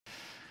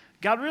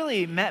God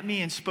really met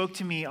me and spoke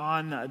to me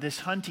on this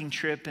hunting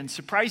trip, and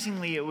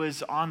surprisingly, it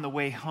was on the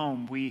way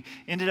home. We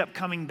ended up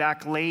coming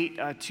back late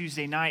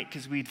Tuesday night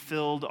because we'd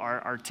filled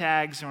our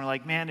tags, and we're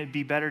like, man, it'd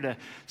be better to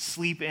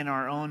sleep in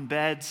our own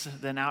beds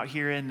than out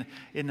here in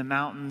the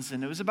mountains.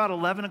 And it was about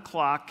 11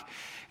 o'clock,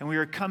 and we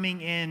were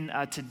coming in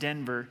to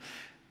Denver,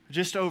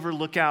 just over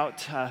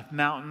Lookout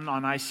Mountain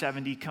on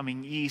I-70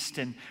 coming east.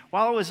 And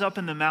while I was up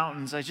in the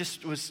mountains, I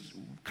just was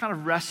kind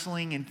of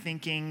wrestling and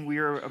thinking. We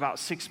were about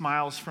 6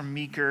 miles from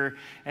Meeker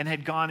and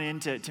had gone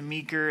into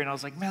Meeker, and I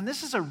was like, man,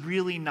 this is a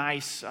really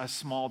nice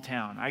small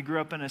town. I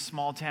grew up in a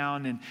small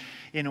town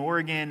in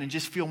Oregon and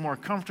just feel more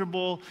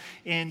comfortable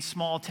in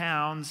small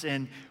towns.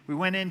 And we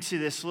went into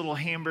this little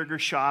hamburger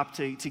shop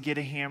to get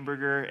a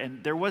hamburger,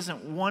 and there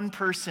wasn't one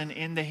person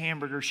in the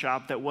hamburger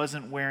shop that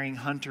wasn't wearing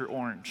Hunter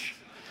Orange.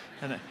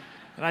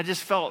 And I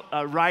just felt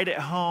right at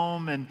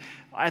home. And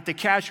at the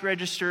cash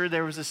register,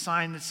 there was a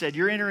sign that said,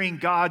 "You're entering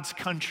God's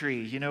country."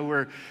 You know,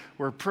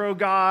 we're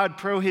pro-God,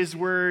 pro-His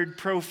word,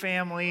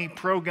 pro-family,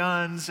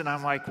 pro-guns. And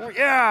I'm like, well,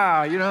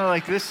 yeah,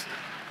 like this.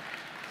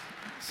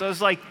 So I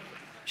was like,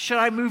 should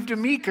I move to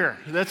Meeker?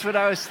 That's what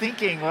I was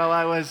thinking while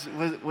I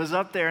was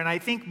up there. And I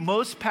think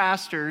most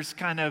pastors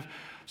kind of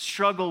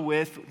struggle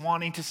with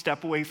wanting to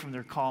step away from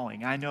their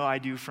calling. I know I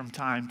do from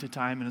time to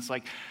time. And it's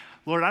like,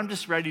 Lord, I'm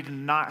just ready to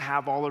not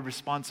have all the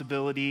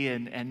responsibility,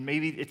 and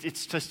maybe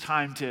it's just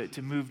time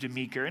to move to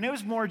Meeker. And it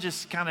was more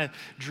just kind of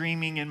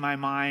dreaming in my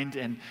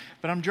mind.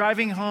 But I'm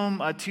driving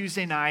home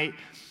Tuesday night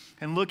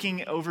and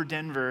looking over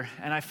Denver,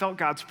 and I felt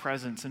God's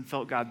presence and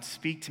felt God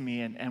speak to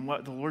me. And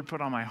what the Lord put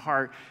on my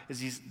heart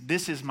is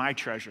this is my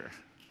treasure.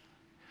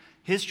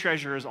 His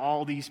treasure is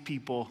all these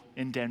people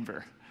in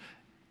Denver.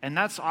 And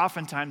that's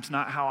oftentimes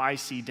not how I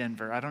see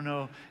Denver. I don't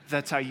know if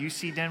that's how you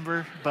see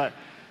Denver, but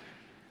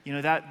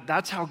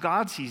that's how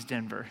God sees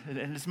Denver.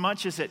 And as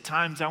much as at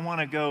times I want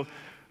to go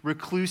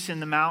recluse in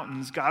the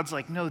mountains, God's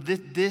like, no,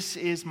 this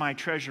is my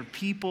treasure.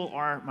 People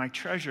are my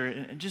treasure.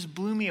 And it just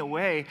blew me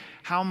away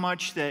how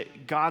much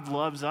that God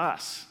loves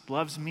us,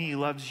 loves me,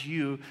 loves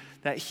you,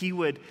 that He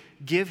would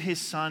give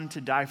His Son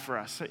to die for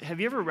us. Have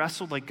you ever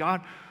wrestled like,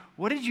 God,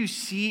 what did you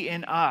see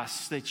in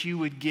us that you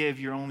would give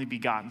your only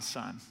begotten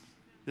Son?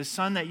 The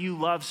Son that you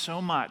love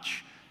so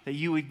much that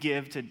you would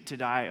give to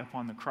die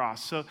upon the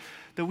cross. So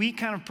the week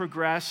kind of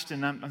progressed,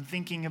 and I'm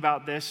thinking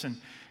about this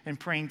and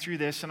praying through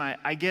this, and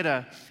I get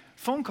a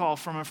phone call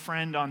from a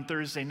friend on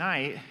Thursday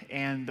night,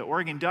 and the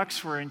Oregon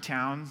Ducks were in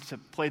town to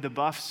play the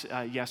Buffs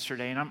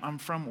yesterday, and I'm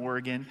from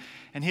Oregon,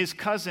 and his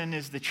cousin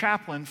is the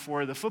chaplain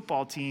for the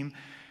football team,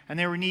 and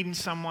they were needing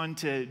someone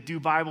to do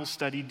Bible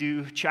study,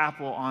 do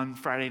chapel on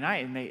Friday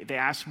night, and they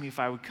asked me if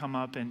I would come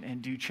up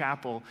and do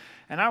chapel,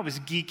 and I was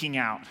geeking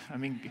out. I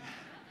mean,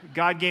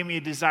 God gave me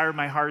a desire in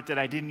my heart that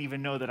I didn't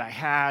even know that I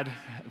had,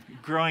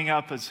 growing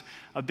up as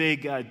a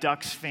big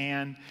Ducks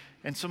fan.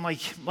 And so I'm like,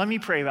 let me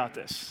pray about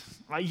this.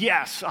 Like,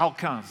 yes, I'll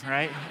come,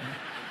 right?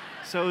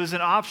 So it was an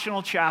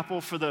optional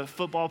chapel for the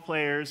football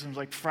players. It was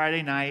like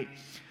Friday night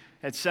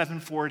at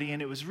 7:40,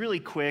 and it was really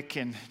quick,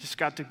 and just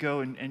got to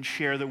go and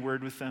share the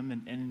word with them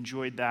and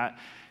enjoyed that.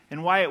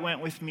 And Wyatt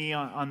went with me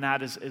on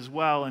that as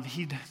well, and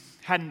he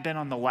hadn't been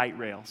on the light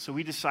rail. So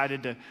we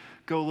decided to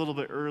go a little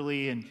bit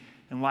early and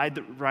ride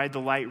the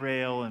light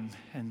rail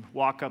and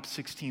walk up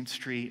 16th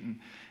Street. And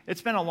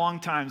it's been a long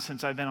time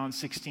since I've been on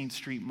 16th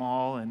Street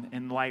Mall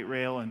and light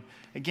rail. And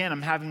again,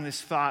 I'm having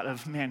this thought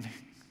of, man,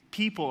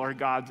 people are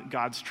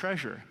God's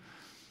treasure.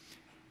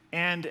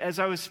 And as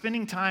I was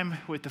spending time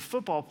with the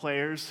football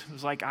players, it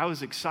was like I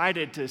was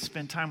excited to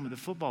spend time with the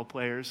football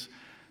players,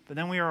 but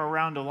then we were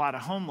around a lot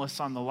of homeless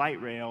on the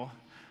light rail,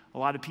 a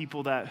lot of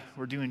people that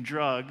were doing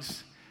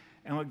drugs.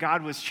 And what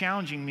God was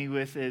challenging me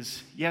with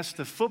is, yes,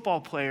 the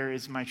football player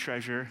is my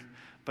treasure,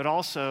 but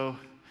also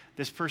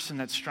this person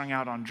that's strung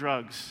out on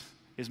drugs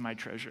is my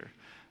treasure.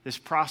 This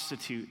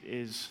prostitute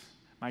is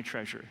my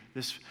treasure.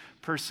 This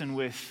person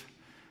with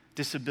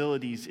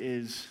disabilities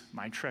is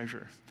my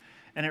treasure.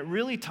 And it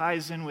really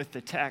ties in with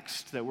the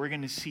text that we're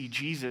going to see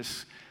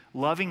Jesus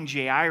loving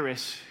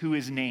Jairus, who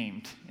is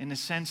named. In a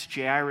sense,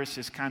 Jairus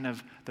is kind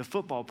of the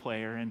football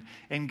player,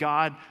 and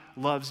God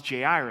loves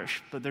Jairus.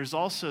 But there's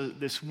also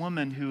this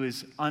woman who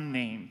is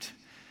unnamed,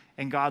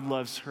 and God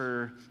loves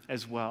her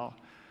as well.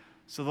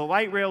 So the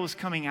light rail was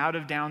coming out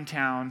of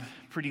downtown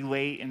pretty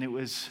late, and it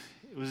was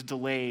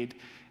delayed.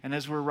 And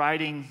as we're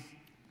riding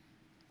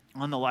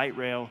on the light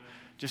rail,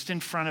 just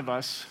in front of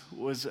us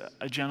was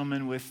a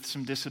gentleman with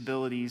some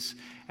disabilities,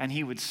 and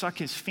he would suck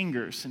his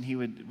fingers and he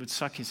would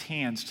suck his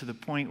hands to the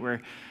point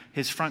where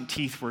his front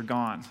teeth were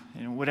gone.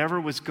 And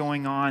whatever was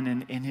going on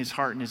in his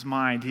heart and his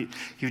mind,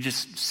 he would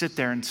just sit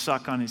there and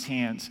suck on his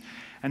hands.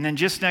 And then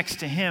just next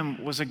to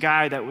him was a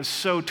guy that was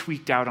so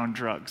tweaked out on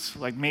drugs,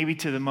 like maybe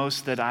to the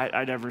most that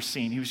I'd ever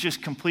seen. He was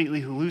just completely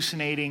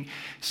hallucinating,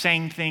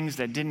 saying things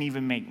that didn't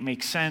even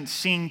make sense,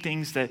 seeing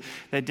things that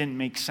didn't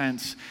make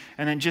sense.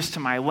 And then just to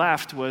my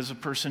left was a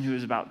person who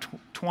was about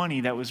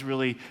 20 that was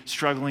really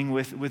struggling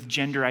with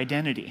gender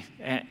identity.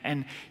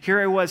 And here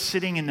I was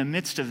sitting in the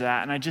midst of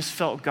that, and I just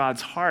felt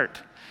God's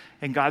heart.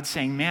 And God's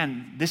saying,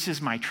 man, this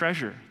is my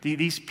treasure.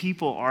 These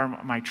people are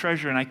my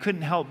treasure. And I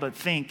couldn't help but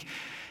think,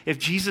 if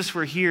Jesus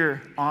were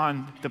here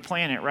on the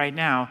planet right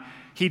now,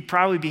 he'd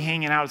probably be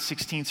hanging out at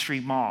 16th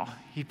Street Mall.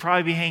 He'd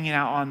probably be hanging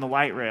out on the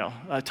light rail,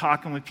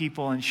 talking with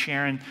people and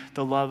sharing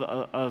the love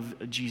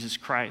of Jesus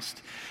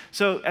Christ.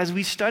 So as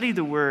we study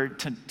the word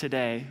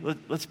today,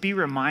 let's be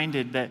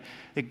reminded that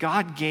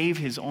God gave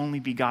his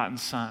only begotten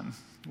Son.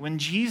 When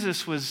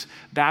Jesus was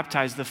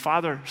baptized, the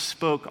Father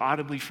spoke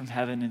audibly from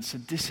heaven and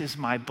said, "This is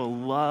my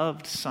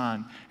beloved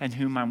Son in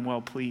whom I'm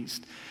well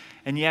pleased."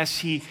 And yes,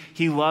 he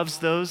loves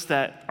those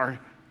that are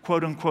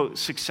quote unquote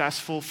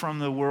successful from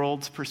the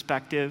world's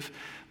perspective,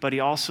 but he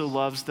also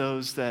loves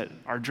those that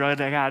are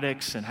drug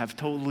addicts and have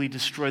totally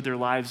destroyed their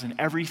lives and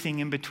everything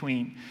in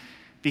between,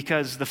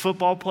 because the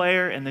football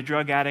player and the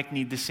drug addict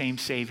need the same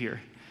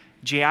Savior.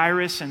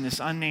 Jairus and this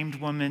unnamed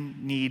woman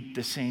need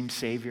the same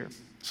Savior.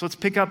 So let's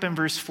pick up in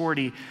verse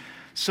 40.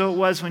 So it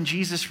was when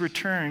Jesus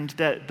returned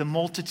that the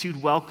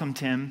multitude welcomed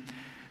him,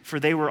 for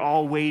they were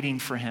all waiting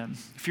for him.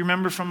 If you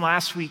remember from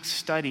last week's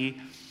study,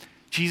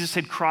 Jesus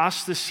had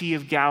crossed the Sea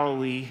of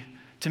Galilee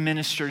to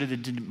minister to the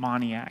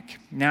demoniac.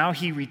 Now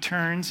he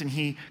returns and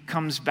he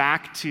comes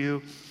back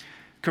to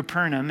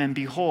Capernaum, and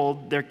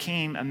behold, there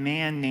came a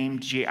man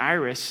named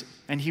Jairus,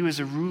 and he was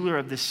a ruler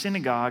of the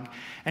synagogue,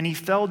 and he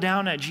fell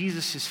down at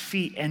Jesus'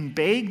 feet and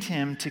begged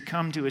him to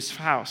come to his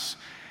house.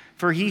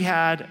 For he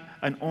had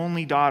an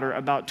only daughter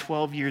about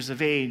 12 years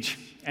of age,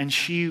 and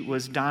she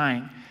was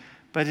dying.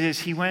 But as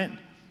he went,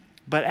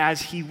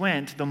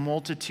 the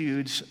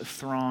multitudes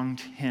thronged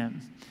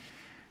him.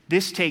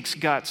 This takes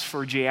guts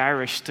for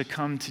Jairus to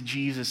come to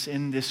Jesus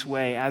in this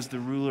way as the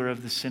ruler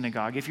of the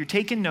synagogue. If you're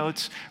taking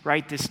notes,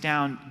 write this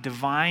down: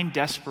 divine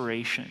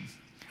desperation.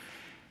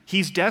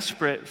 He's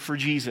desperate for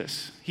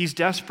Jesus. He's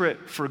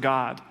desperate for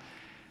God.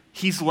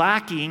 He's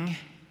lacking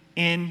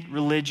in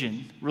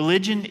religion.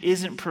 Religion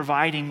isn't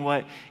providing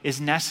what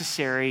is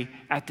necessary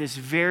at this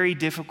very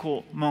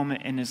difficult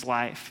moment in his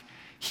life.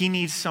 He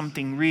needs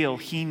something real.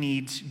 He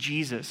needs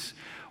Jesus.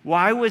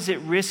 Why was it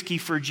risky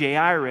for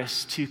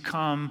Jairus to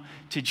come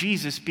to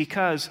Jesus?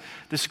 Because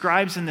the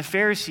scribes and the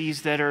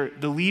Pharisees, that are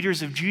the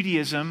leaders of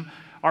Judaism,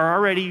 are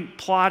already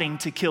plotting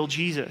to kill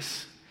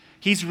Jesus.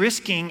 He's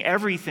risking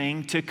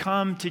everything to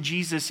come to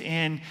Jesus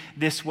in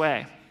this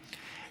way.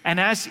 And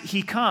as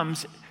he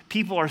comes,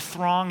 people are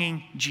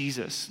thronging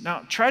Jesus.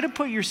 Now, try to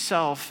put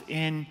yourself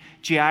in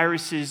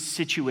Jairus'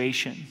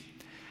 situation.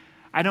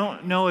 I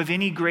don't know of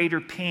any greater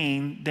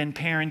pain than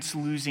parents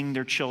losing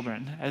their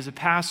children. As a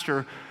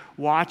pastor,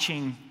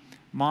 watching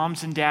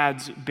moms and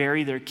dads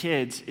bury their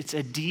kids, it's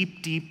a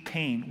deep, deep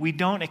pain. We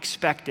don't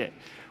expect it.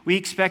 We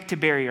expect to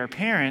bury our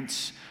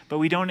parents, but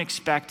we don't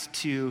expect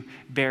to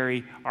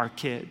bury our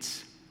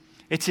kids.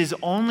 It's his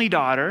only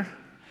daughter,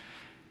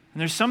 and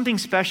there's something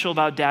special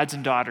about dads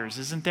and daughters,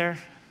 isn't there?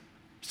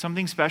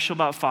 Something special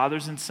about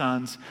fathers and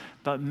sons,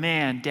 but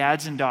man,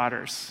 dads and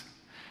daughters.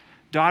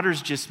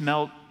 Daughters just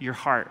melt your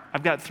heart.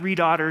 I've got 3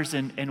 daughters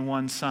and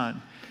 1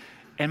 son.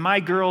 And my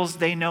girls,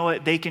 they know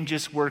it. They can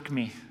just work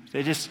me.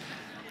 They just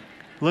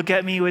look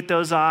at me with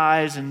those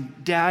eyes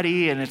and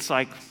daddy, and it's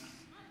like,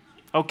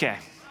 okay,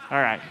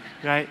 all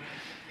right?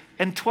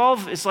 And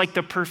 12 is like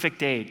the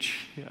perfect age.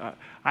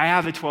 I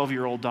have a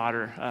 12-year-old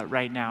daughter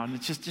right now, and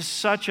it's just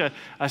such a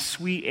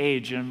sweet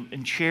age,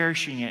 and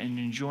cherishing it and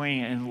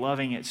enjoying it and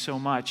loving it so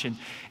much.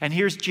 And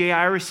here's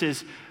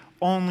Jairus'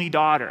 only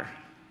daughter,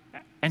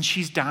 and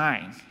she's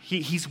dying.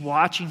 He's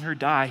watching her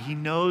die. He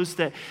knows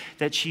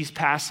that she's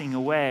passing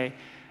away.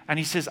 And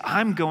he says,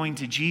 I'm going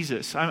to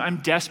Jesus. I'm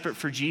desperate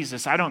for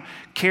Jesus. I don't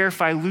care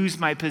if I lose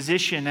my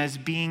position as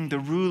being the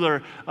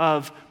ruler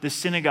of the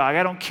synagogue.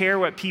 I don't care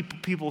what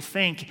people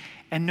think.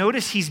 And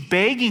notice he's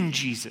begging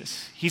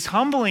Jesus. He's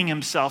humbling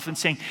himself and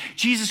saying,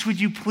 Jesus, would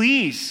you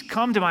please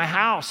come to my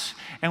house?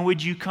 And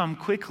would you come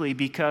quickly,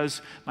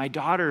 because my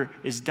daughter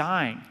is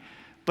dying?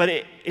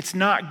 But it's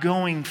not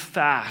going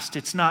fast.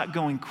 It's not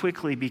going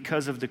quickly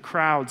because of the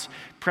crowds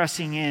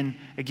pressing in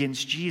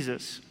against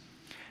Jesus.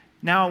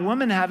 Now, a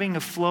woman having a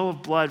flow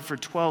of blood for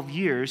 12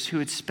 years, who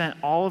had spent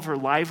all of her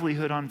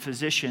livelihood on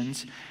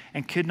physicians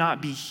and could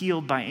not be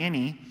healed by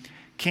any,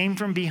 came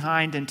from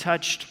behind and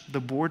touched the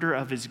border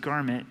of his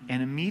garment,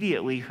 and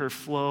immediately her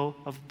flow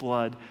of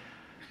blood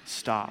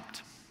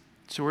stopped.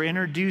 So we're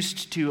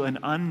introduced to an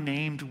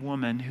unnamed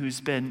woman who's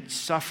been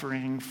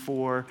suffering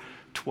for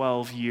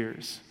 12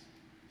 years.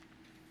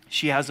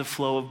 She has a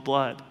flow of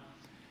blood.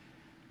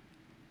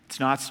 It's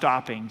not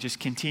stopping, just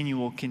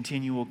continual.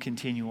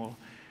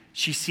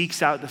 She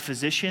seeks out the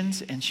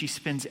physicians, and she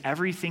spends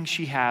everything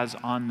she has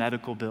on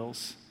medical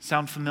bills.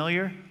 Sound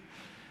familiar?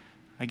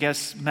 I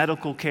guess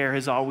medical care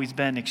has always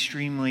been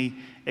extremely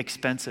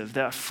expensive.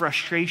 The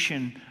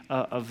frustration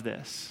of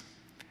this.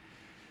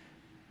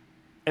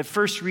 At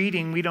first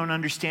reading, we don't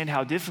understand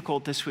how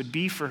difficult this would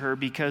be for her,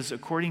 because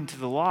according to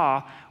the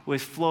law,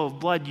 with flow of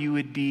blood, you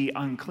would be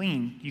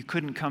unclean. You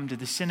couldn't come to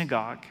the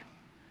synagogue.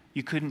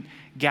 You couldn't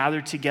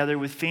gather together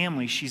with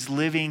family. She's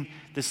living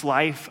this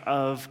life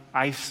of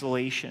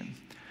isolation.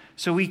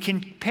 So we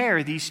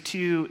compare these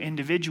two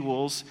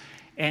individuals,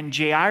 and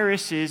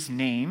Jairus is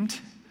named.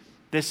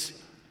 This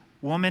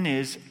woman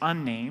is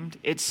unnamed.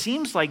 It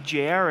seems like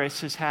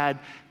Jairus has had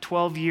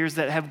 12 years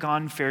that have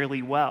gone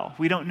fairly well.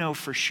 We don't know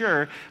for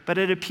sure, but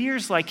it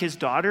appears like his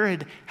daughter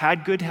had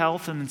had good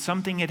health and then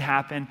something had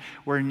happened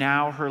where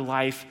now her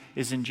life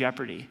is in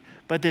jeopardy.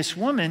 But this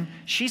woman,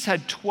 she's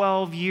had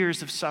 12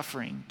 years of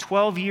suffering,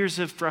 12 years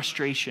of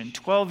frustration,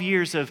 12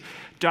 years of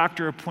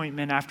doctor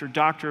appointment after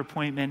doctor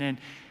appointment, and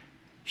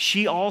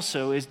she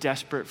also is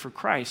desperate for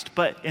Christ.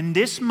 But in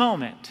this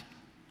moment,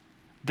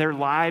 their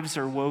lives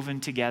are woven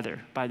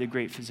together by the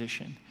great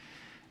physician.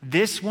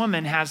 This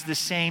woman has the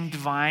same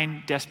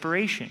divine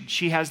desperation.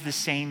 She has the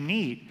same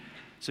need.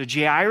 So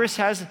Jairus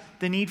has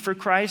the need for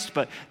Christ,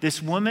 but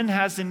this woman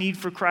has the need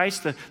for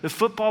Christ. The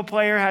football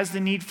player has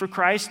the need for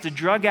Christ. The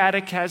drug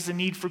addict has the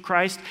need for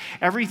Christ.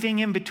 Everything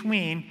in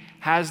between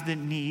has the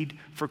need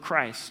for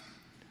Christ.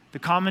 The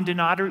common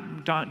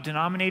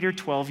denominator,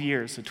 12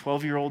 years. A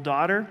 12-year-old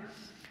daughter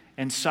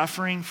and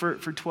suffering for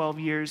 12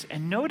 years.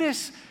 And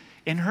notice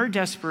in her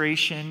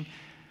desperation,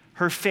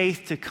 her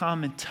faith to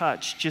come and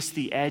touch just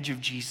the edge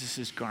of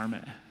Jesus'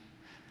 garment.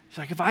 She's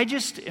like, if I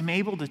just am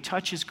able to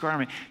touch his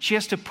garment, she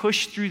has to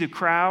push through the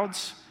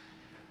crowds,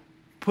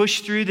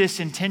 push through this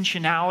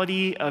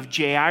intentionality of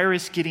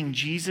Jairus getting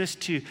Jesus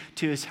to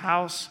his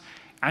house,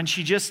 and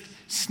she just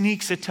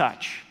sneaks a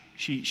touch.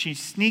 She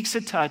sneaks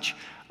a touch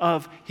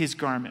of his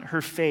garment,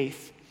 her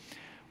faith.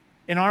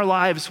 In our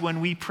lives, when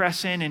we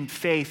press in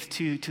faith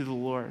to the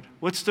Lord,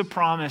 what's the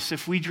promise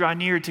if we draw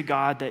near to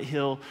God that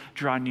he'll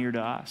draw near to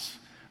us?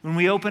 When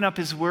we open up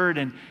his word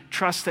and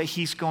trust that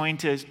he's going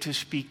to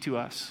speak to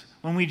us,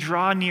 when we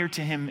draw near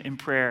to him in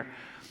prayer,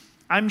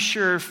 I'm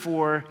sure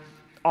for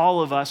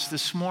all of us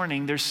this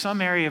morning, there's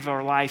some area of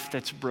our life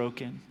that's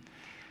broken.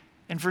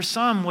 And for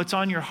some, what's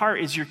on your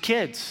heart is your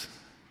kids.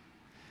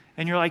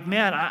 And you're like,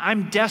 man,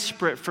 I'm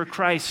desperate for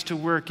Christ to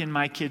work in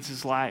my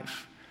kids'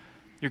 life.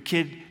 Your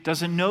kid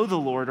doesn't know the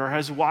Lord or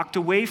has walked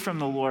away from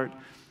the Lord,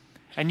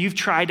 and you've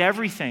tried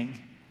everything.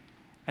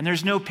 And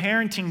there's no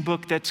parenting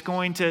book that's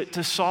going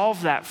to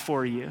solve that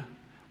for you.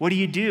 What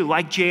do?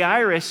 Like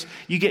Jairus,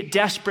 you get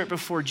desperate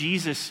before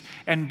Jesus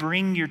and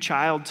bring your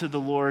child to the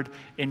Lord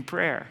in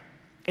prayer.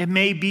 It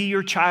may be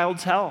your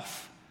child's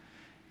health.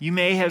 You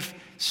may have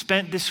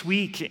spent this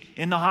week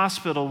in the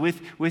hospital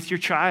with your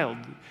child.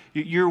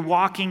 You're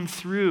walking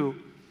through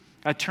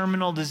a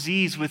terminal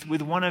disease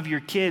with one of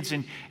your kids,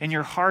 and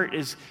your heart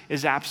is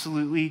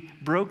absolutely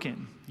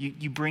broken.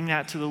 You bring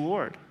that to the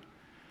Lord.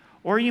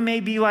 Or you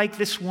may be like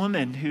this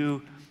woman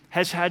who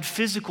has had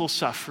physical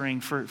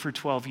suffering for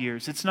 12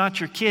 years. It's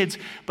not your kids,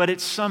 but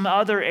it's some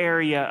other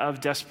area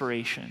of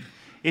desperation.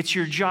 It's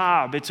your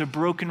job, it's a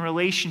broken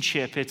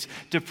relationship, it's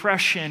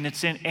depression,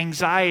 it's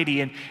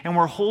anxiety, and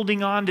we're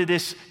holding on to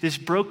this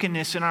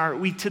brokenness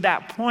to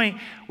that point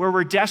where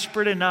we're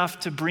desperate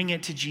enough to bring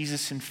it to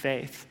Jesus in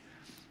faith.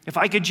 If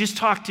I could just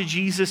talk to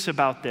Jesus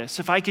about this,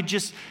 if I could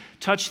just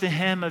touch the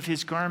hem of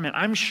his garment,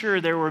 I'm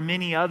sure there were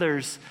many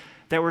others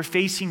that were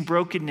facing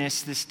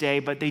brokenness this day,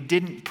 but they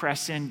didn't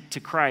press into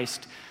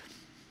Christ.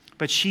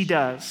 But she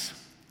does.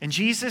 And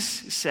Jesus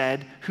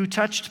said, "Who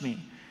touched me?"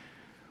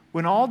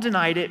 When all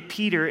denied it,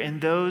 Peter and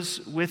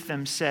those with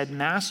them said,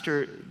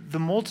 "Master, the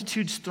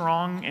multitudes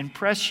throng and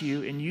press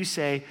you, and you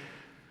say,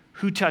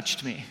 'Who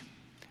touched me?'"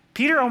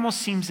 Peter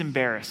almost seems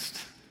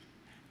embarrassed.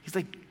 He's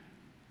like,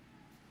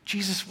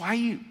 "Jesus,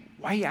 why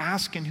are you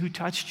asking who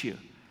touched you?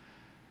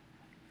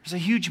 There's a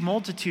huge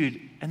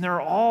multitude, and they're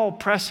all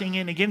pressing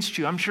in against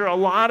you." I'm sure a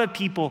lot of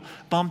people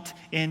bumped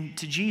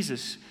into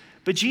Jesus.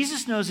 But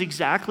Jesus knows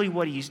exactly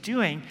what he's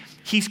doing.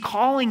 He's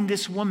calling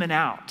this woman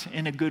out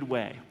in a good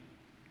way.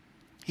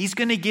 He's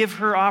going to give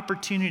her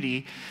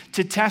opportunity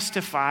to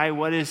testify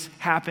what has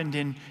happened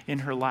in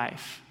her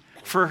life,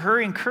 for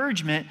her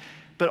encouragement,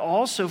 but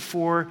also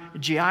for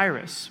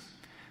Jairus.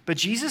 But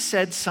Jesus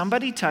said,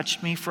 "Somebody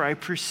touched me, for I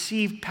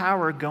perceived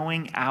power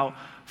going out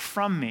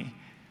from me."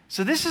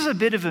 So this is a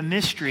bit of a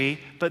mystery,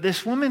 but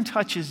this woman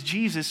touches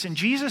Jesus, and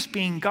Jesus,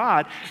 being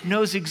God,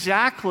 knows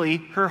exactly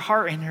her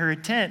heart and her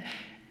intent,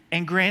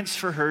 and grants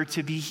for her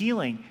to be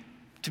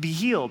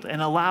healed,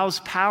 and allows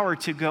power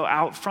to go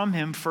out from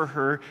him for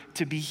her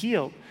to be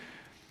healed.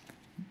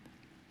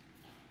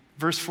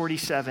 Verse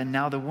 47,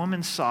 "Now the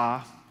woman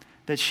saw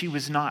that she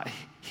was not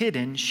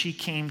hidden. She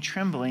came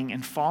trembling,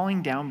 and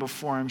falling down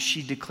before him,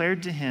 she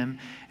declared to him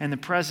in the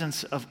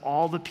presence of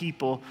all the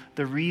people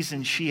the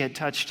reason she had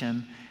touched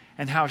him,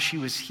 and how she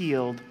was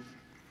healed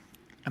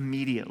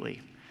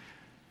immediately."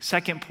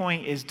 Second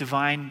point is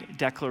divine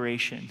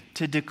declaration,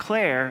 to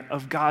declare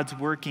of God's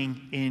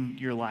working in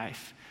your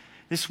life.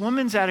 This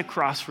woman's at a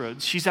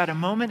crossroads. She's at a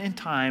moment in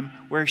time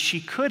where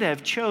she could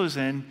have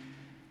chosen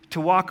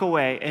to walk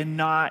away and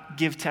not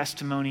give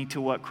testimony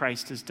to what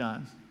Christ has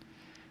done.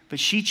 But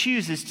she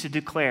chooses to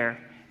declare,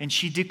 and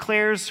she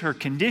declares her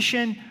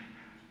condition,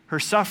 her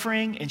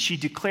suffering, and she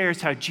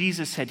declares how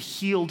Jesus had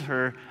healed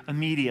her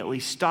immediately,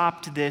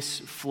 stopped this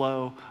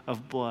flow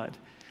of blood.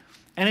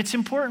 And it's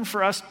important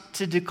for us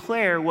to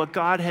declare what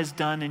God has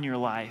done in your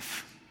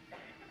life.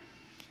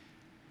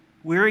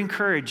 We're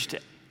encouraged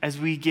as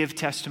we give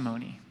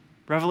testimony.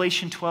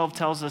 Revelation 12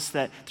 tells us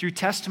that through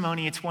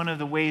testimony, it's one of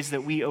the ways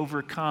that we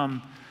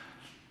overcome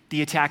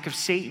the attack of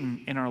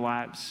Satan in our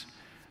lives.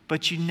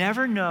 But you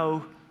never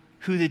know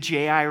who the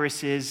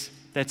Jairus is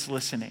that's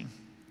listening.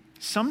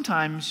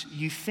 Sometimes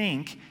you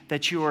think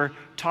that you're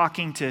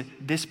talking to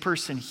this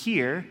person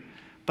here,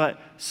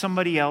 but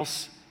somebody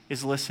else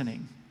is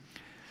listening.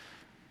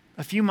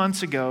 A few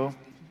months ago,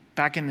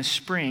 back in the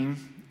spring,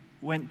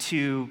 went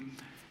to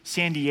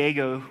San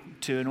Diego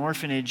to an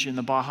orphanage in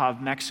the Baja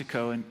of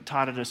Mexico and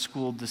taught at a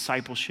school of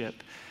discipleship.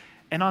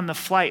 And on the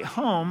flight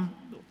home,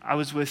 I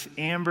was with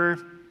Amber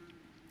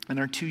and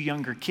our 2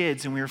 younger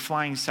kids, and we were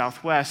flying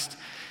Southwest,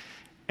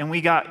 and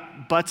we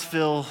got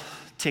Buttsville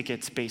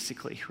tickets,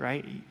 basically,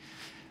 right?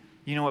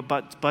 You know what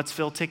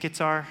Buttsville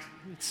tickets are?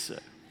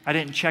 I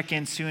didn't check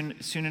in soon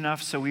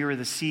enough, so we were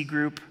the C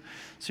group.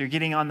 So you're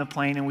getting on the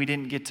plane, and we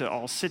didn't get to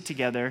all sit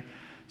together.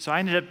 So I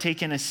ended up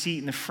taking a seat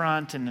in the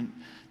front, and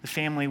the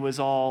family was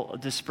all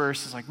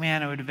dispersed. It's like,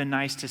 man, it would have been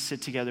nice to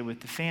sit together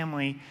with the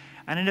family.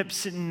 I ended up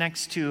sitting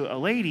next to a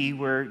lady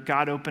where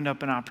God opened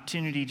up an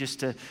opportunity just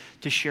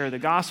to share the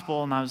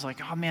gospel, and I was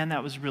like, oh man,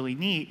 that was really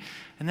neat.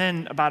 And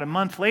then about a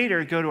month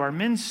later, go to our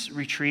men's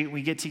retreat.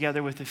 We get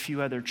together with a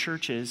few other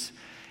churches,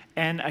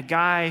 and a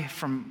guy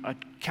from a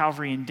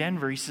Calvary in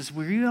Denver, he says,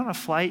 were you on a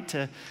flight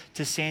to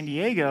San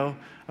Diego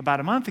about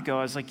a month ago?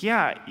 I was like,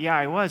 yeah,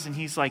 I was. And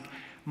he's like,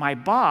 my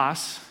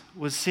boss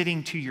was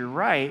sitting to your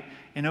right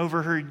and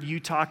overheard you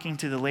talking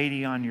to the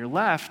lady on your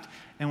left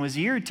and was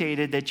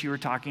irritated that you were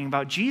talking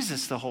about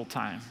Jesus the whole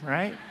time,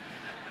 right?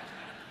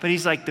 But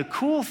he's like, the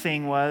cool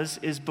thing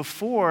is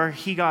before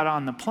he got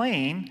on the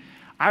plane,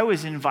 I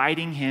was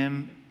inviting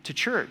him to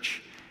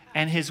church.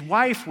 And his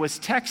wife was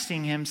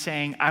texting him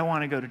saying, I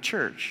want to go to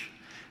church.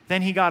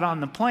 Then he got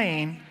on the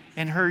plane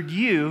and heard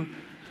you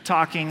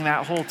talking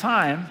that whole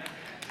time.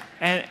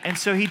 And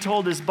so he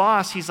told his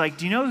boss, he's like,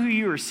 do you know who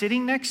you were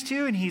sitting next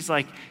to? And he's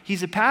like,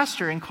 he's a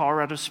pastor in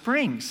Colorado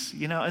Springs,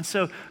 you know? And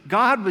so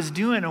God was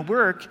doing a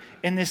work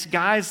in this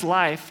guy's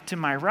life to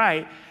my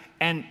right,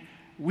 and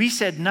we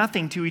said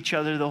nothing to each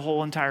other the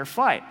whole entire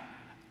flight.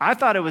 I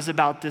thought it was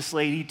about this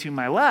lady to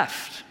my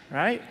left,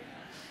 right?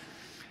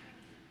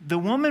 The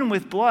woman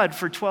with blood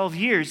for 12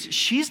 years,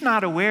 she's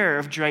not aware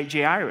of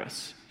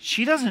Jairus.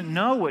 She doesn't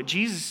know what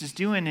Jesus is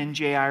doing in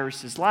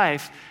Jairus'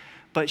 life,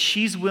 but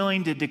she's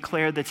willing to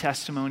declare the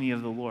testimony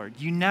of the Lord.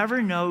 You never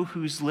know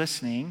who's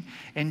listening,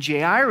 and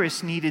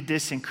Jairus needed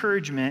this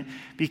encouragement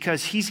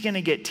because he's going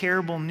to get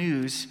terrible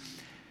news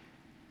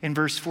in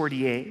verse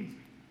 48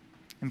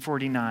 and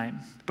 49.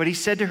 But he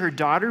said to her,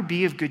 daughter,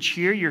 be of good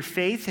cheer. Your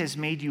faith has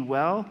made you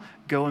well.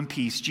 Go in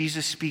peace.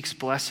 Jesus speaks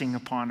blessing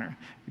upon her.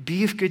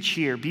 Be of good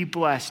cheer. Be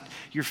blessed.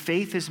 Your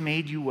faith has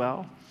made you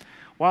well.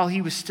 While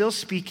he was still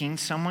speaking,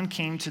 someone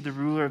came to the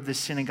ruler of the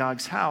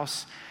synagogue's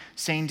house,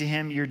 saying to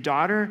him, your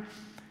daughter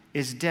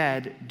is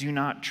dead. Do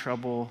not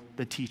trouble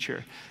the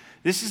teacher.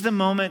 This is the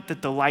moment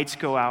that the lights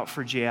go out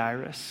for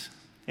Jairus.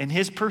 In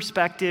his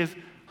perspective,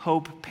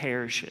 hope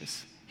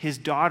perishes. His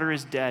daughter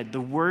is dead,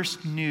 the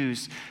worst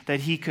news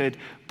that he could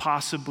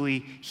possibly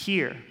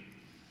hear.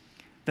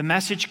 The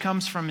message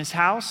comes from his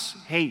house.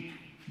 Hey,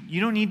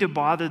 you don't need to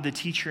bother the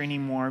teacher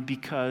anymore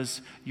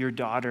because your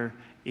daughter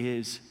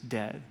is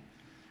dead.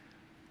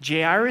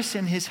 Jairus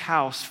and his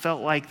house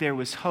felt like there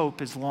was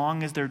hope as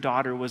long as their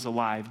daughter was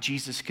alive.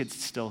 Jesus could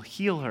still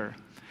heal her.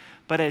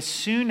 But as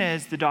soon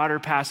as the daughter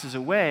passes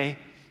away,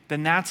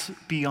 then that's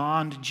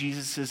beyond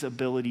Jesus'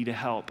 ability to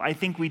help. I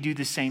think we do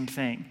the same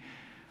thing.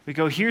 We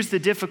go, here's the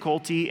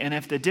difficulty, and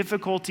if the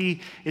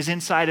difficulty is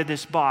inside of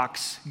this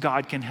box,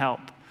 God can help.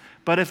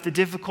 But if the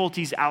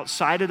difficulty is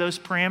outside of those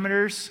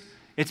parameters,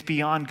 it's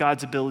beyond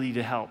God's ability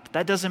to help.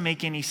 That doesn't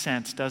make any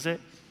sense, does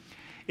it?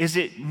 Is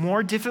it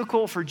more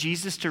difficult for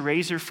Jesus to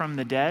raise her from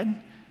the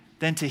dead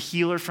than to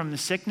heal her from the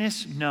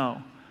sickness?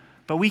 No.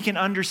 But we can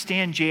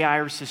understand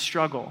Jairus'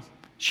 struggle.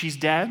 She's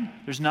dead.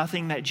 There's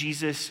nothing that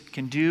Jesus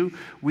can do.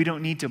 We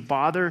don't need to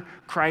bother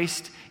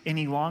Christ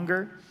any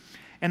longer.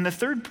 And the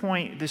third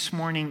point this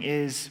morning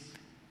is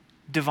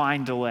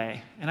divine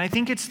delay. And I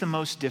think it's the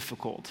most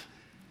difficult.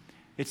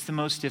 It's the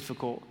most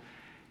difficult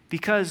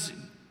because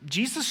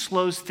Jesus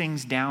slows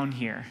things down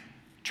here.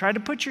 Try to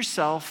put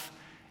yourself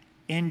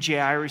in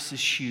Jairus'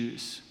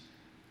 shoes.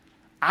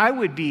 I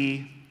would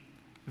be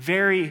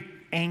very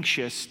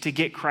anxious to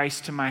get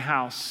Christ to my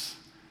house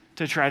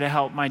to try to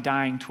help my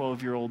dying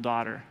 12-year-old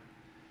daughter.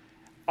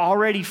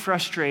 Already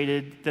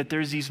frustrated that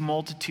there's these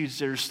multitudes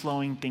that are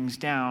slowing things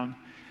down.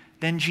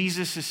 Then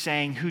Jesus is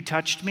saying, who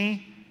touched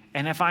me?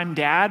 And if I'm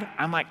dad,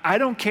 I'm like, I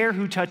don't care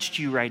who touched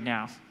you right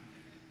now.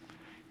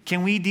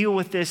 Can we deal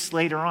with this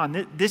later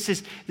on? This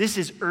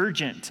is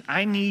urgent.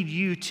 I need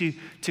you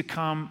to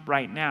come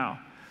right now.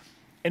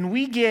 And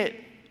we get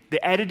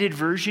the edited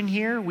version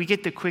here. We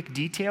get the quick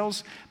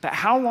details. But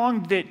how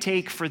long did it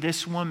take for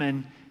this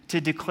woman to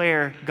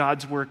declare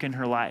God's work in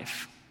her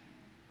life?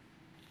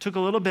 It took a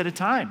little bit of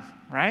time,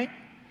 right?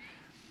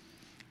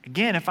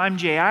 Again, if I'm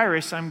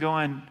Jairus, I'm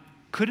going,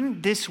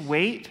 couldn't this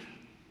wait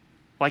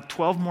like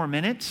 12 more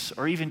minutes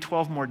or even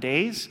 12 more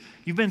days?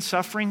 You've been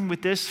suffering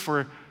with this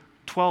for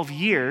 12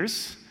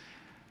 years.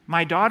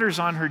 My daughter's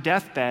on her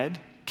deathbed.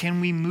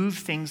 Can we move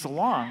things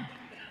along?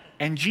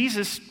 And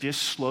Jesus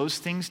just slows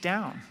things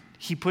down.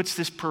 He puts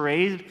this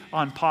parade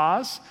on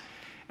pause.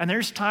 And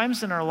there's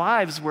times in our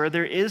lives where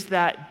there is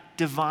that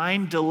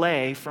divine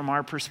delay from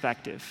our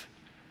perspective.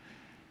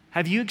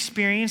 Have you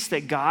experienced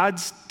that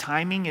God's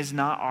timing is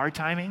not our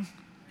timing?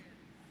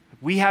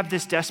 We have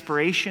this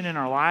desperation in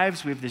our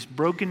lives. We have this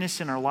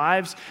brokenness in our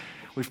lives.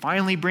 We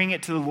finally bring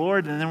it to the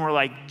Lord, and then we're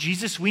like,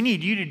 Jesus, we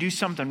need you to do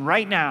something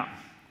right now.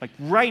 Like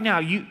right now,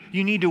 you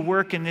need to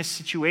work in this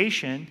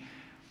situation.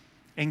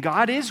 And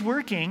God is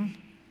working,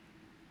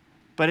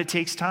 but it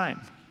takes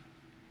time.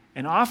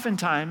 And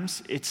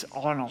oftentimes, it's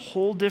on a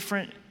whole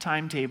different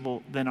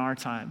timetable than our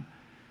time.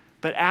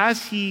 But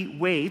as he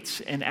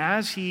waits and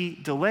as he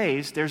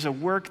delays, there's a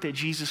work that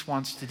Jesus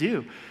wants to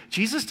do.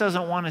 Jesus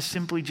doesn't want to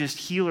simply just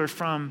heal her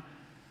from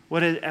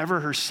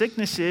whatever her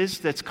sickness is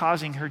that's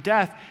causing her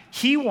death.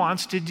 He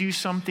wants to do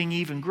something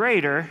even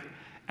greater,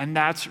 and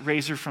that's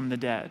raise her from the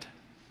dead.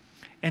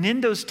 And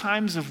in those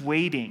times of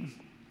waiting,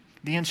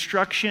 the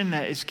instruction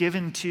that is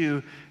given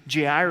to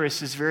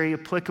Jairus is very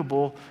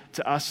applicable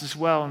to us as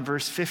well in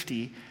verse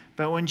 50.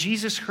 But when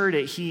Jesus heard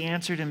it, he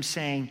answered him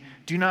saying,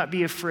 "Do not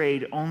be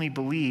afraid, only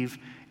believe,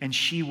 and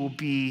she will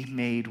be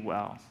made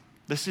well."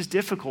 This is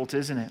difficult,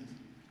 isn't it?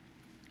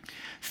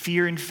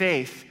 Fear and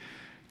faith.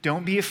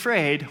 Don't be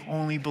afraid,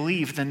 only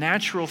believe. The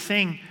natural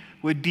thing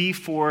would be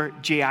for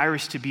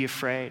Jairus to be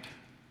afraid.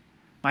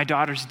 My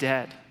daughter's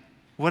dead.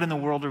 What in the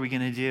world are we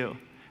going to do?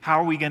 How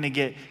are we going to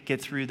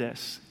get through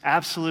this?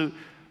 Absolute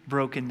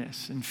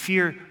brokenness. And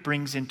fear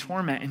brings in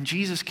torment. And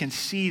Jesus can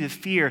see the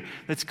fear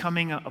that's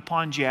coming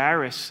upon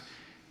Jairus.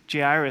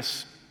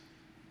 Jairus,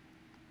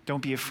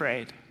 don't be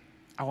afraid.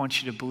 I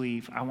want you to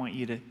believe. I want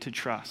you to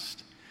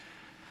trust.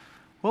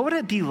 What would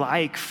it be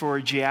like for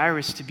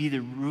Jairus to be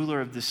the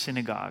ruler of the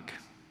synagogue?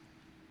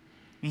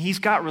 I mean, he's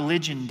got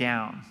religion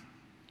down,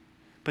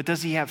 but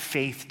does he have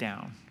faith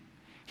down?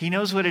 He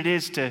knows what it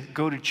is to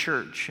go to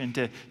church and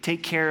to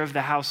take care of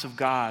the house of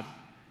God.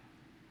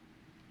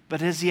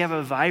 But does he have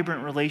a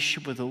vibrant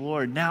relationship with the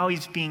Lord? Now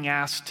he's being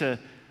asked to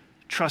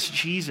trust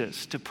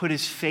Jesus, to put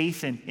his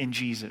faith in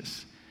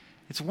Jesus.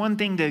 It's one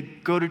thing to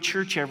go to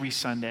church every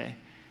Sunday.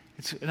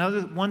 It's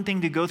one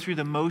thing to go through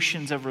the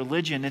motions of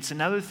religion. It's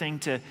another thing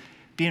to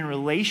be in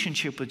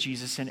relationship with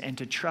Jesus and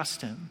to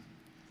trust him.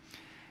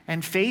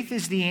 And faith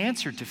is the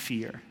answer to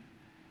fear.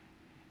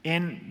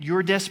 In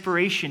your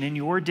desperation, in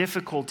your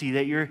difficulty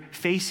that you're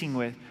facing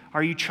with,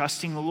 are you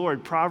trusting the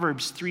Lord?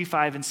 Proverbs 3,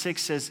 5, and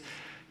 6 says,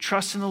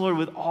 "Trust in the Lord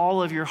with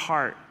all of your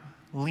heart.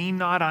 Lean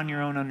not on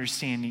your own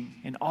understanding.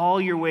 In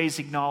all your ways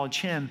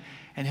acknowledge him,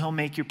 and he'll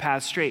make your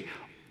path straight."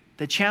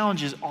 The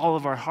challenge is all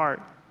of our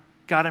heart.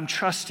 God, I'm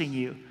trusting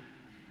you.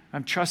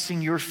 I'm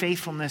trusting your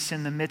faithfulness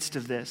in the midst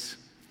of this.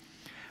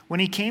 When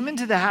he came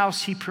into the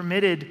house, he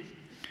permitted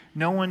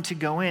no one to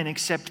go in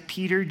except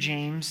Peter,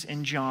 James,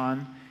 and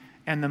John,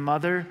 and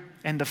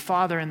the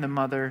father and the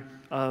mother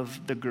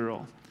of the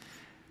girl.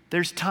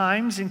 There's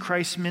times in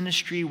Christ's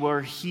ministry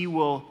where he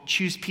will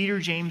choose Peter,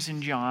 James,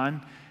 and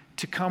John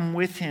to come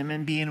with him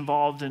and be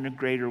involved in a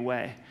greater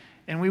way.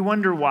 And we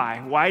wonder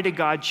why. Why did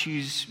God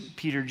choose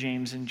Peter,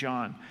 James, and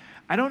John?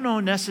 I don't know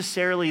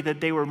necessarily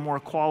that they were more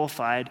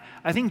qualified.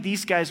 I think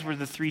these guys were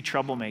the three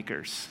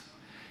troublemakers.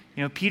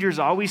 You know, Peter's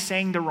always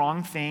saying the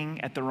wrong thing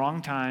at the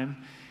wrong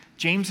time.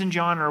 James and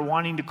John are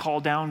wanting to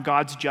call down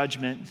God's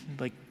judgment.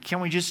 Like,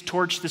 can we just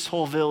torch this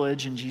whole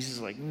village? And Jesus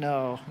is like,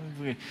 no,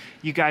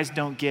 you guys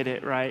don't get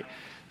it, right?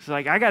 So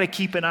like, I got to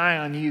keep an eye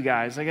on you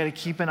guys. I got to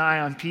keep an eye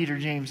on Peter,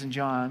 James, and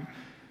John.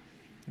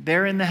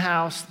 They're in the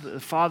house, the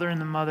father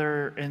and the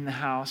mother in the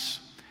house.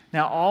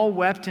 Now all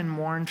wept and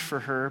mourned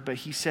for her, but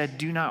he said,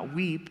 "Do not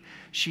weep.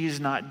 She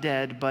is not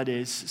dead, but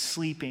is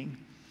sleeping."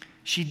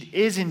 She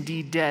is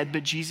indeed dead,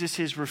 but Jesus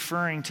is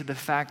referring to the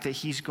fact that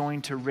he's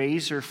going to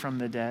raise her from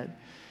the dead.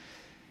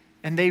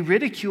 And they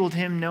ridiculed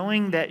him,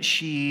 knowing that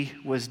she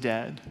was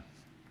dead.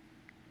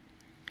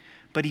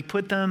 But he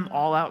put them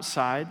all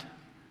outside,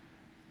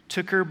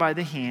 took her by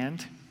the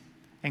hand,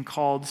 and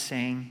called,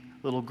 saying,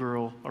 "Little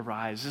girl,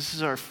 arise." This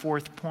is our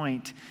fourth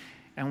point,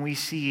 and we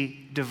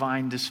see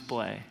divine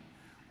display.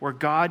 Where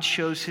God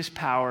shows his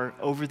power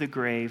over the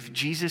grave,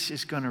 Jesus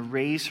is going to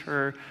raise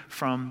her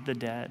from the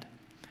dead.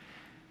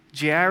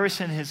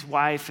 Jairus and his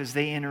wife, as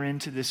they enter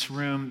into this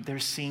room, they're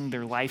seeing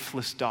their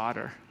lifeless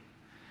daughter.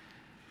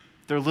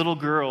 Their little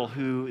girl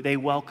who they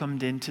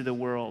welcomed into the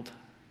world,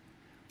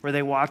 where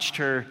they watched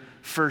her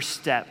first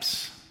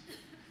steps,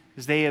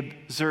 as they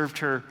observed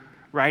her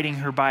riding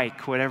her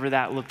bike, whatever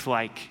that looked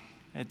like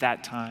at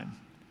that time,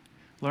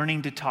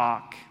 learning to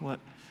talk,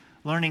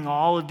 learning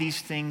all of these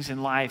things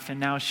in life, and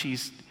now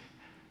she's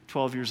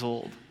 12 years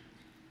old.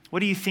 What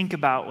do you think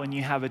about when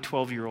you have a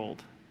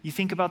 12-year-old? You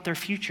think about their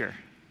future.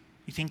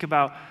 You think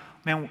about,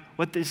 man,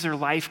 what is their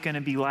life going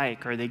to be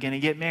like? Are they going to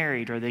get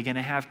married? Are they going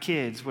to have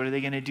kids? What are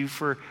they going to do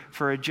for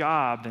a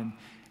job?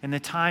 And the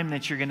time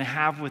that you're going to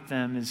have with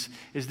them as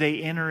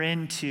they enter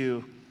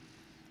into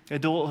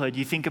adulthood.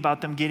 You think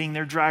about them getting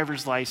their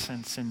driver's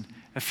license and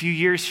A few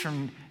years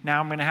from now,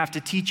 I'm going to have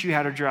to teach you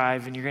how to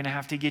drive, and you're going to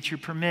have to get your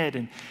permit.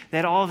 And they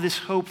had all of this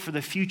hope for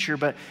the future,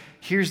 but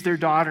here's their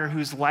daughter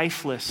who's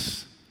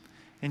lifeless.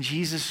 And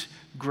Jesus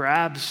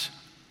grabs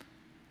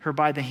her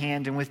by the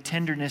hand and with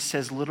tenderness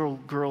says, "Little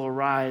girl,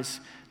 arise."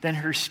 Then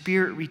her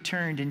spirit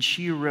returned and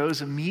she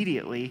arose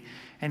immediately,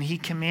 and he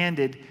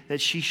commanded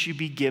that she should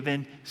be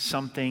given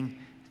something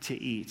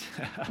to eat.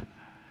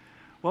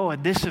 What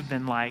would this have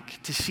been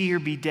like, to see her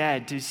be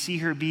dead, to see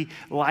her be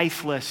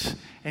lifeless?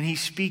 And he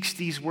speaks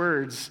these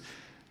words,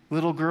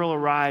 "Little girl,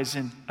 arise,"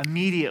 and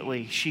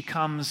immediately she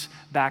comes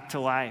back to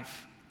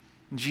life.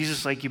 And Jesus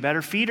is like, "You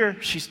better feed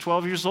her. She's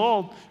 12 years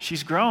old.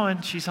 She's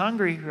growing. She's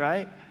hungry,"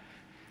 right?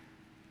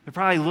 They're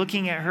probably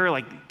looking at her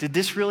like, "Did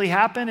this really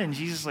happen?" And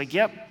Jesus is like,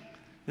 "Yep,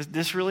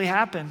 this really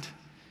happened.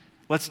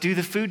 Let's do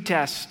the food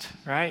test,"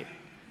 right?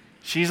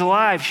 She's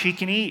alive. She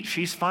can eat.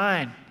 She's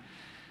fine.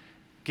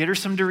 Get her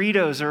some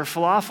Doritos or a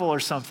falafel or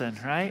something,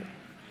 right?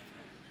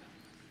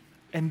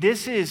 And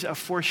this is a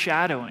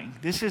foreshadowing.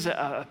 This is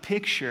a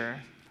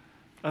picture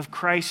of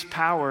Christ's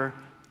power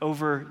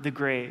over the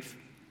grave.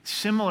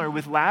 Similar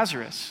with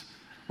Lazarus,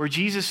 where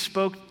Jesus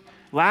spoke,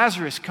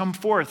 "Lazarus, come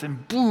forth,"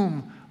 and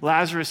boom,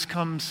 Lazarus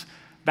comes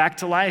back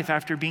to life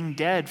after being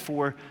dead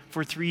for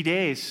 3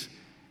 days.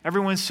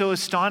 Everyone's so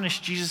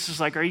astonished. Jesus is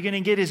like, "Are you going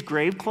to get his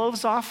grave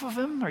clothes off of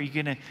him? Are you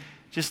going to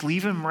just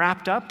leave him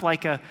wrapped up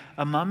like a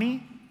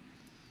mummy?"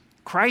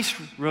 Christ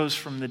rose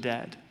from the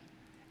dead.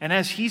 And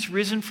as he's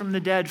risen from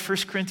the dead,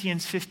 1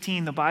 Corinthians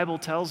 15, the Bible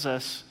tells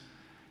us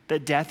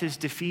that death is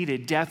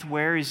defeated. Death,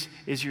 where is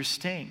your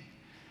sting?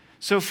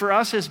 So for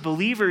us as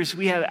believers,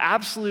 we have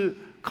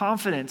absolute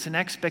confidence and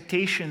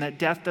expectation that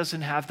death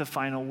doesn't have the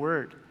final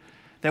word.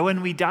 That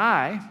when we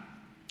die,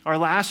 our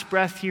last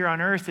breath here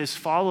on earth is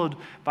followed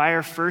by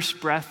our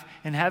first breath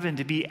in heaven.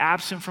 To be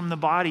absent from the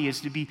body is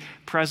to be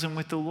present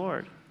with the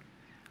Lord.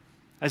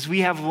 As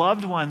we have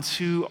loved ones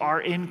who are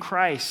in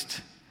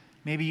Christ,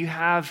 maybe you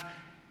have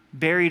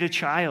buried a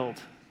child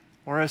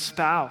or a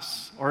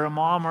spouse or a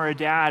mom or a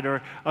dad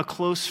or a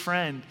close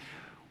friend.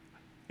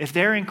 If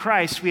they're in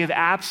Christ, we have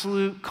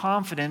absolute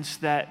confidence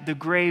that the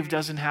grave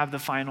doesn't have the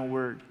final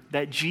word,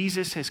 that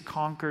Jesus has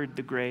conquered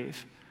the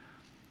grave.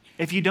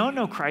 If you don't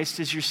know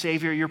Christ as your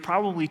Savior, you're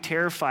probably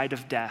terrified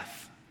of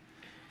death.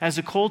 As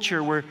a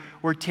culture,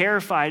 we're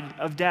terrified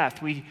of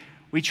death.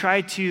 We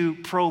try to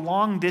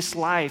prolong this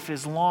life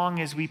as long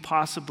as we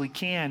possibly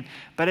can.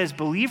 But as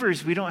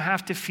believers, we don't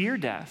have to fear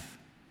death.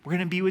 We're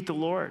going to be with the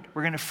Lord.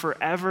 We're going to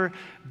forever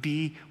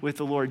be with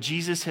the Lord.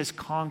 Jesus has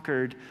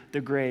conquered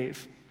the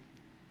grave.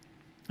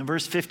 In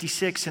verse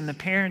 56, and the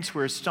parents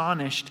were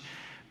astonished,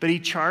 but he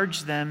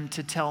charged them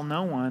to tell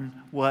no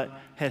one what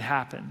had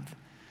happened.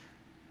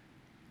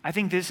 I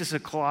think this is a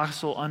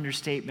colossal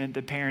understatement.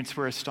 The parents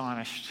were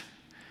astonished.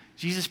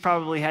 Jesus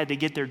probably had to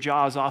get their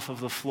jaws off of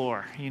the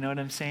floor. You know what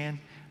I'm saying?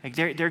 Like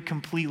they're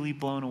completely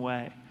blown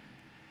away.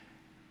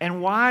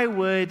 And why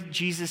would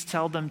Jesus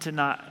tell them to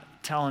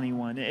not tell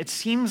anyone? It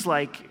seems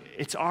like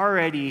it's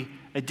already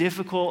a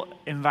difficult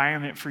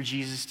environment for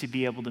Jesus to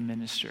be able to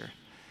minister.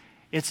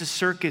 It's a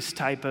circus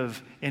type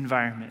of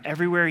environment.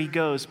 Everywhere he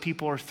goes,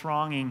 people are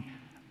thronging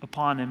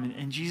upon him.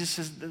 And Jesus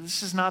says,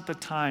 this is not the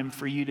time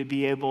for you to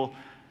be able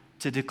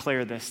to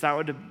declare this. That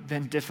would have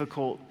been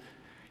difficult.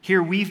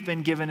 Here we've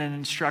been given an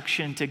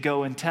instruction to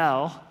go and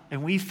tell,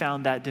 and we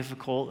found that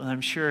difficult, and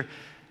I'm sure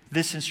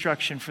this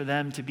instruction for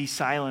them to be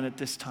silent at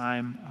this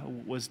time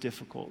was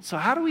difficult. So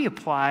how do we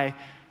apply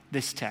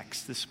this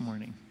text this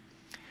morning?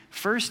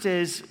 First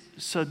is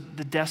the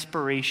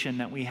desperation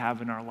that we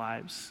have in our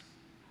lives.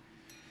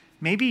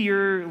 Maybe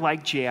you're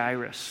like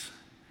Jairus,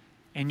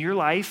 and your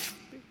life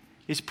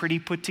is pretty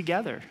put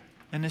together.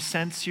 In a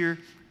sense, you're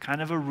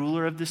kind of a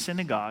ruler of the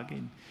synagogue,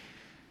 and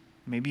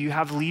maybe you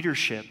have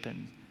leadership,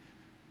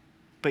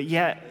 but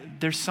yet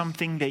there's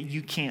something that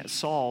you can't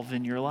solve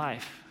in your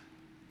life.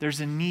 There's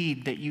a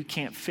need that you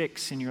can't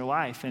fix in your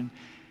life, and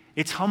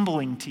it's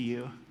humbling to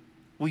you.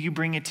 Will you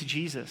bring it to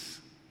Jesus?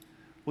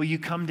 Will you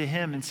come to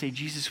him and say,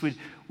 Jesus,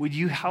 would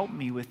you help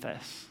me with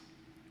this?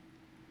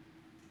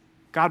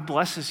 God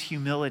blesses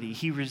humility.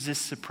 He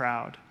resists the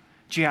proud.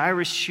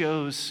 Jairus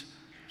shows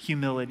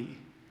humility.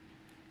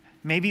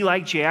 Maybe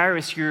like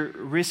Jairus, you're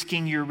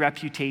risking your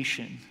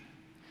reputation.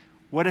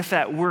 What if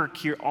at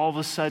work you're all of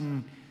a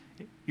sudden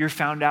you're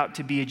found out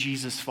to be a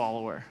Jesus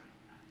follower?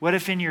 What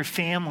if in your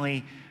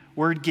family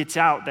word gets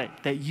out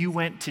that you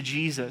went to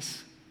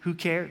Jesus? Who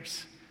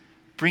cares?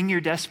 Bring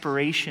your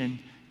desperation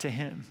to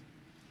him.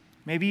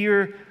 Maybe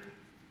you're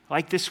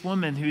like this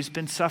woman who's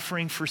been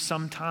suffering for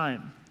some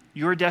time.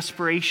 Your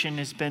desperation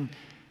has been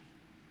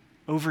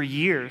over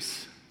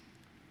years.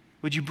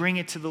 Would you bring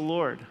it to the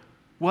Lord?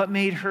 What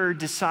made her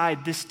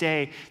decide this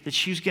day that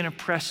she was going to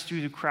press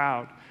through the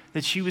crowd,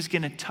 that she was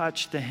going to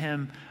touch the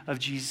hem of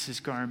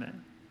Jesus' garment?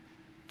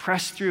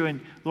 Press through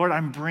and, Lord,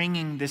 I'm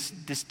bringing this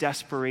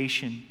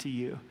desperation to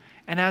you.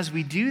 And as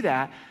we do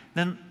that,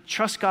 then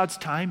trust God's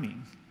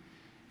timing.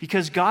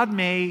 Because God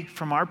may,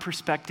 from our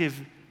perspective,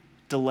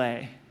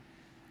 delay.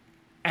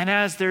 And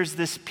as there's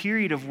this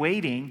period of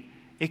waiting,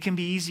 it can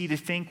be easy to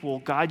think, well,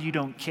 God, you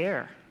don't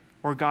care.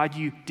 Or God,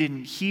 you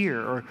didn't hear.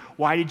 Or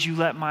why did you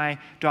let my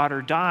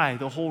daughter die?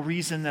 The whole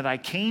reason that I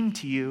came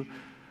to you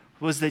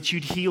was that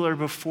you'd heal her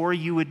before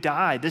you would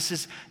die. This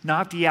is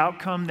not the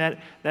outcome that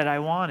I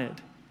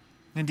wanted.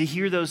 And to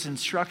hear those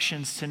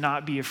instructions to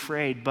not be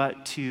afraid,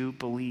 but to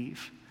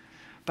believe.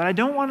 But I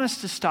don't want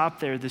us to stop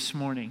there this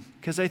morning,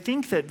 because I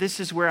think that this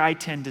is where I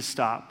tend to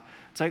stop.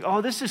 It's like,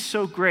 oh, this is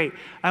so great.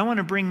 I want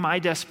to bring my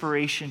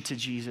desperation to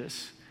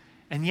Jesus.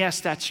 And yes,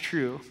 that's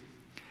true.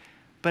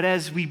 But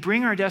as we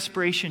bring our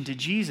desperation to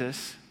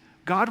Jesus,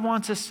 God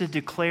wants us to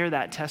declare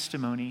that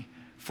testimony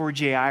for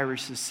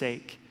Jairus'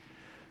 sake.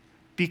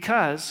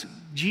 Because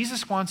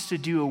Jesus wants to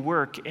do a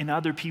work in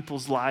other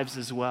people's lives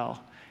as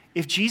well.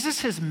 If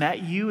Jesus has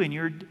met you in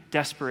your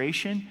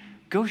desperation,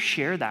 go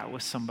share that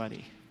with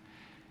somebody.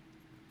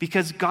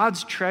 Because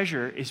God's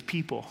treasure is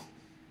people.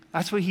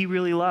 That's what he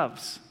really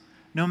loves.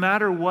 No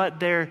matter what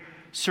their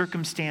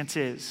circumstance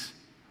is.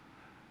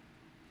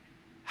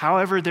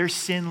 However their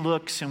sin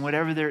looks and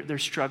whatever they're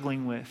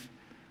struggling with.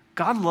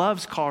 God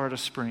loves Colorado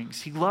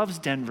Springs. He loves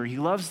Denver. He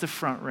loves the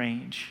Front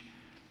Range.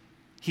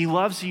 He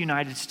loves the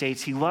United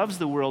States. He loves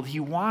the world. He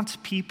wants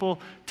people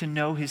to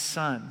know his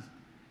son.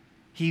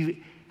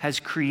 He has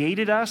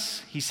created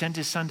us. He sent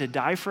his son to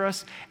die for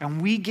us.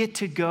 And we get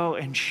to go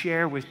and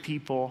share with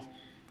people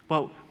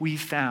what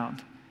we've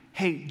found.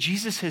 Hey,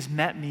 Jesus has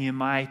met me in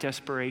my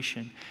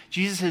desperation.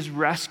 Jesus has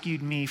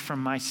rescued me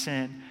from my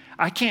sin.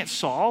 I can't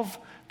solve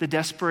the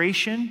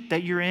desperation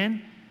that you're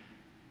in,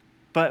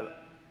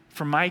 but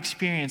from my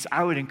experience,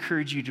 I would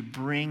encourage you to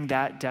bring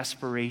that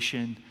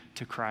desperation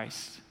to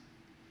Christ.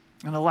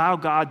 And allow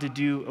God to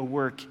do a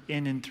work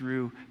in and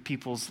through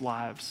people's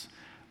lives.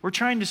 We're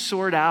trying to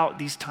sort out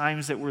these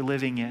times that we're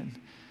living in.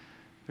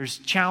 There's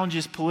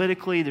challenges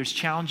politically, there's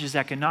challenges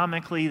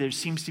economically, there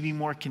seems to be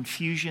more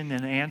confusion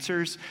than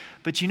answers.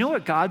 But you know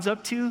what God's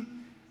up to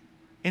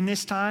in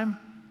this time?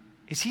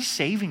 Is he's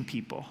saving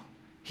people.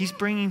 He's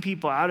bringing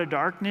people out of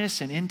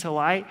darkness and into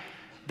light.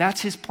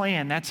 That's his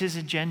plan, that's his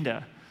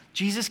agenda.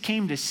 Jesus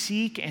came to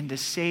seek and to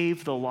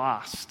save the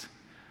lost.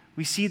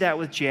 We see that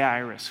with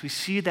Jairus. We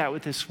see that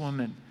with this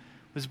woman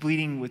who was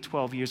bleeding with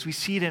 12 years. We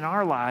see it in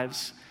our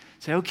lives.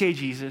 Say, okay,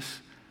 Jesus,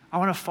 I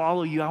want to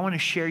follow you. I want to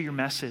share your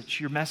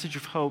message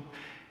of hope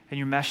and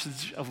your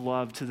message of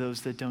love to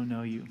those that don't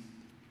know you.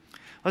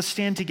 Let's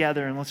stand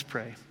together and let's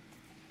pray.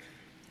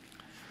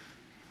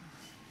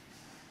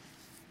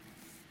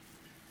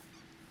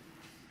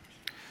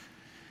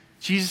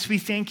 Jesus, we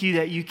thank you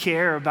that you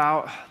care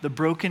about the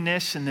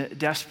brokenness and the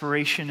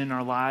desperation in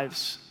our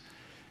lives.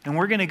 And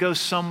we're going to go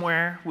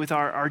somewhere with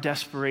our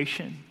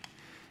desperation.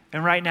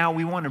 And right now,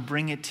 we want to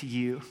bring it to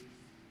you.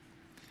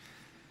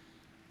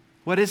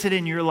 What is it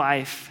in your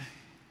life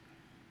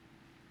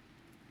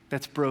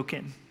that's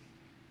broken?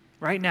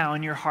 Right now,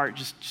 in your heart,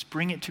 just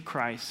bring it to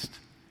Christ.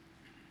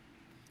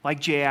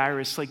 Like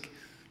Jairus, like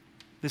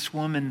this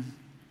woman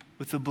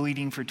with the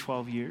bleeding for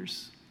 12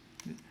 years.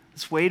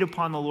 Let's wait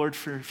upon the Lord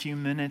for a few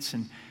minutes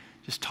and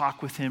just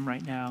talk with him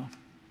right now.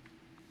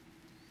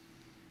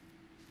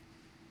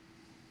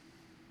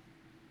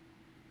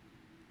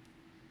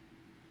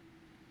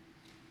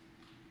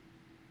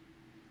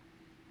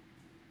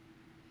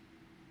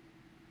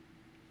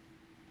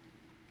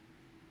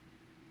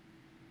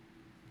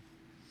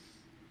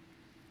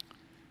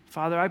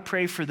 Father, I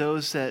pray for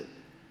those that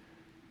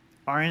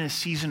are in a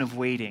season of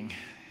waiting,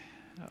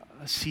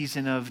 a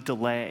season of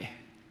delay,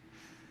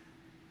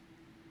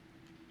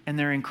 and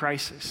they're in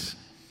crisis.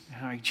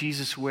 And like,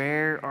 Jesus,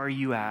 where are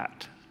you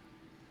at?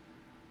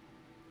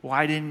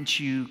 Why didn't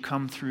you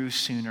come through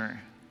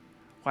sooner?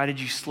 Why did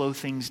you slow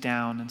things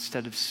down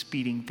instead of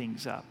speeding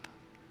things up?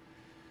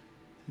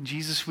 And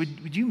Jesus,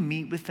 would you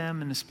meet with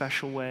them in a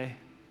special way?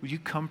 Would you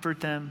comfort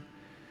them?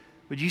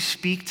 Would you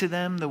speak to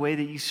them the way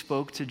that you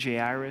spoke to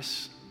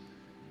Jairus?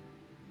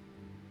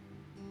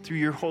 Through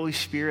your Holy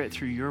Spirit,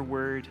 through your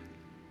word.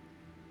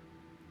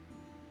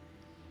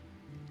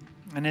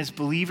 And as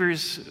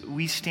believers,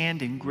 we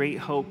stand in great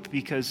hope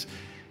because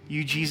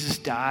you, Jesus,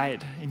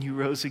 died and you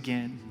rose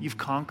again. You've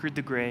conquered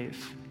the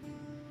grave.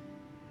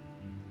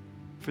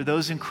 For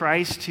those in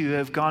Christ who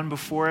have gone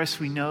before us,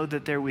 we know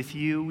that they're with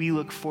you. We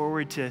look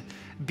forward to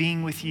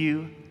being with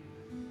you.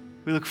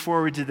 We look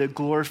forward to the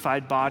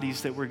glorified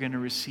bodies that we're going to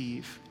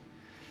receive.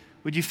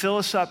 Would you fill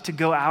us up to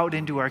go out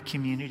into our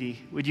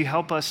community? Would you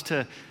help us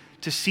to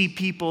see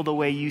people the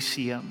way you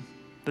see them,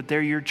 that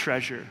they're your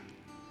treasure?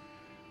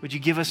 Would you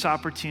give us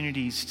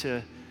opportunities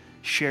to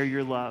share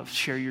your love,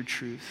 share your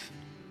truth?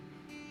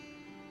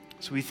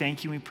 So we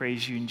thank you and we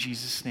praise you in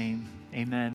Jesus' name. Amen.